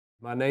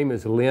My name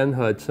is Lynn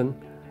Hudson.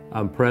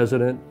 I'm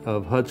president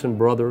of Hudson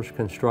Brothers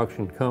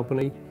Construction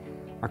Company.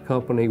 Our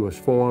company was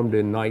formed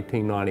in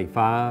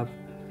 1995.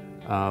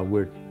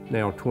 We're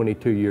now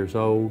 22 years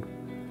old.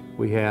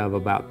 We have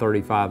about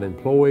 35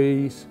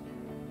 employees,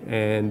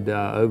 and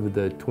over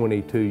the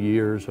 22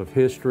 years of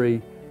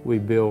history, we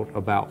built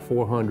about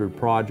 400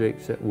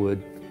 projects that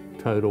would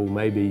total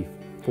maybe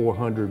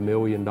 $400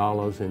 million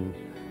in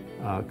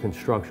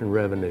construction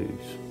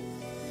revenues.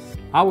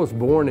 I was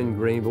born in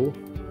Greenville,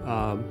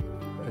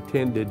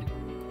 attended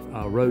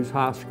Rose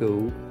High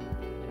School,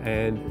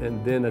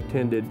 and then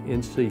attended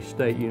NC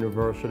State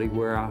University,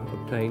 where I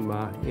obtained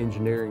my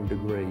engineering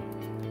degree.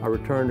 I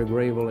returned to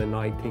Greenville in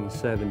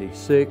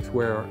 1976,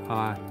 where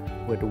I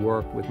went to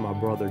work with my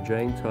brother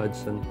James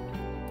Hudson.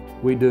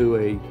 We do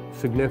a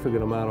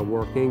significant amount of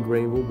work in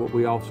Greenville, but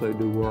we also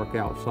do work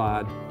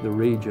outside the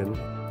region.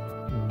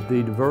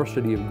 The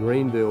diversity of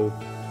Greenville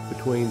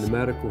between the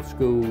medical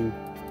school,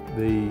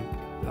 the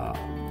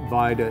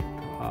Blvd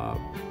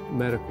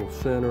Medical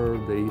Center,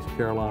 the East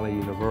Carolina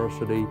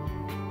University,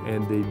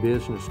 and the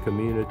business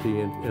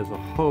community and as a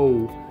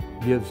whole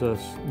gives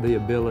us the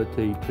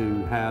ability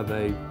to have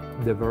a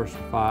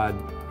diversified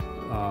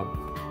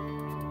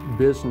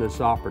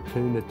business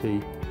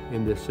opportunity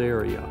in this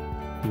area.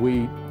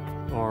 We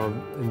are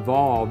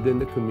involved in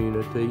the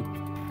community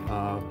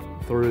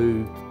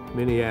through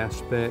many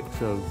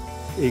aspects of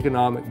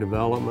economic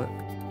development.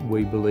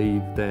 We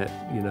believe that,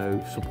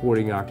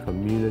 supporting our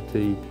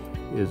community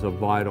is a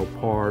vital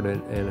part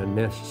and a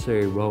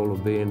necessary role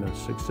of being a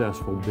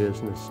successful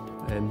business.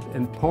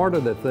 And part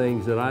of the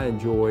things that I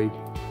enjoy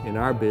in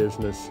our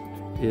business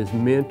is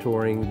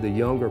mentoring the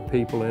younger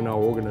people in our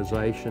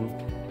organization.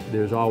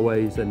 There's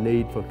always a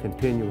need for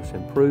continuous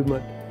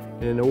improvement.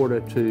 In order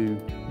to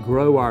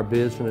grow our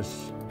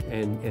business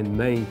and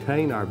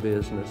maintain our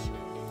business,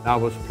 I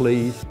was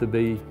pleased to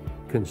be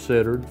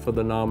considered for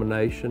the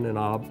nomination and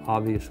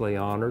obviously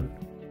honored.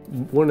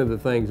 One of the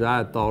things I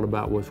had thought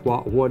about was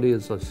what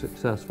is a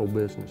successful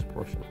business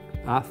person?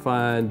 I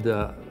find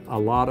a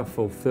lot of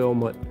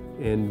fulfillment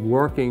in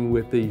working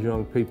with these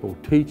young people,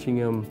 teaching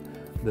them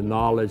the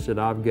knowledge that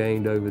I've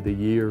gained over the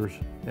years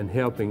and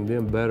helping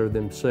them better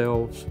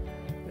themselves.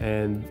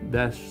 And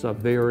that's a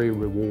very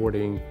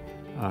rewarding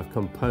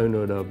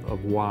component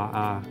of why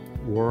I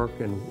work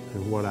and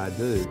what I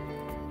do.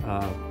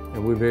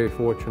 And we're very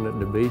fortunate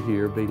to be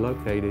here, be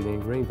located in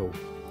Greenville.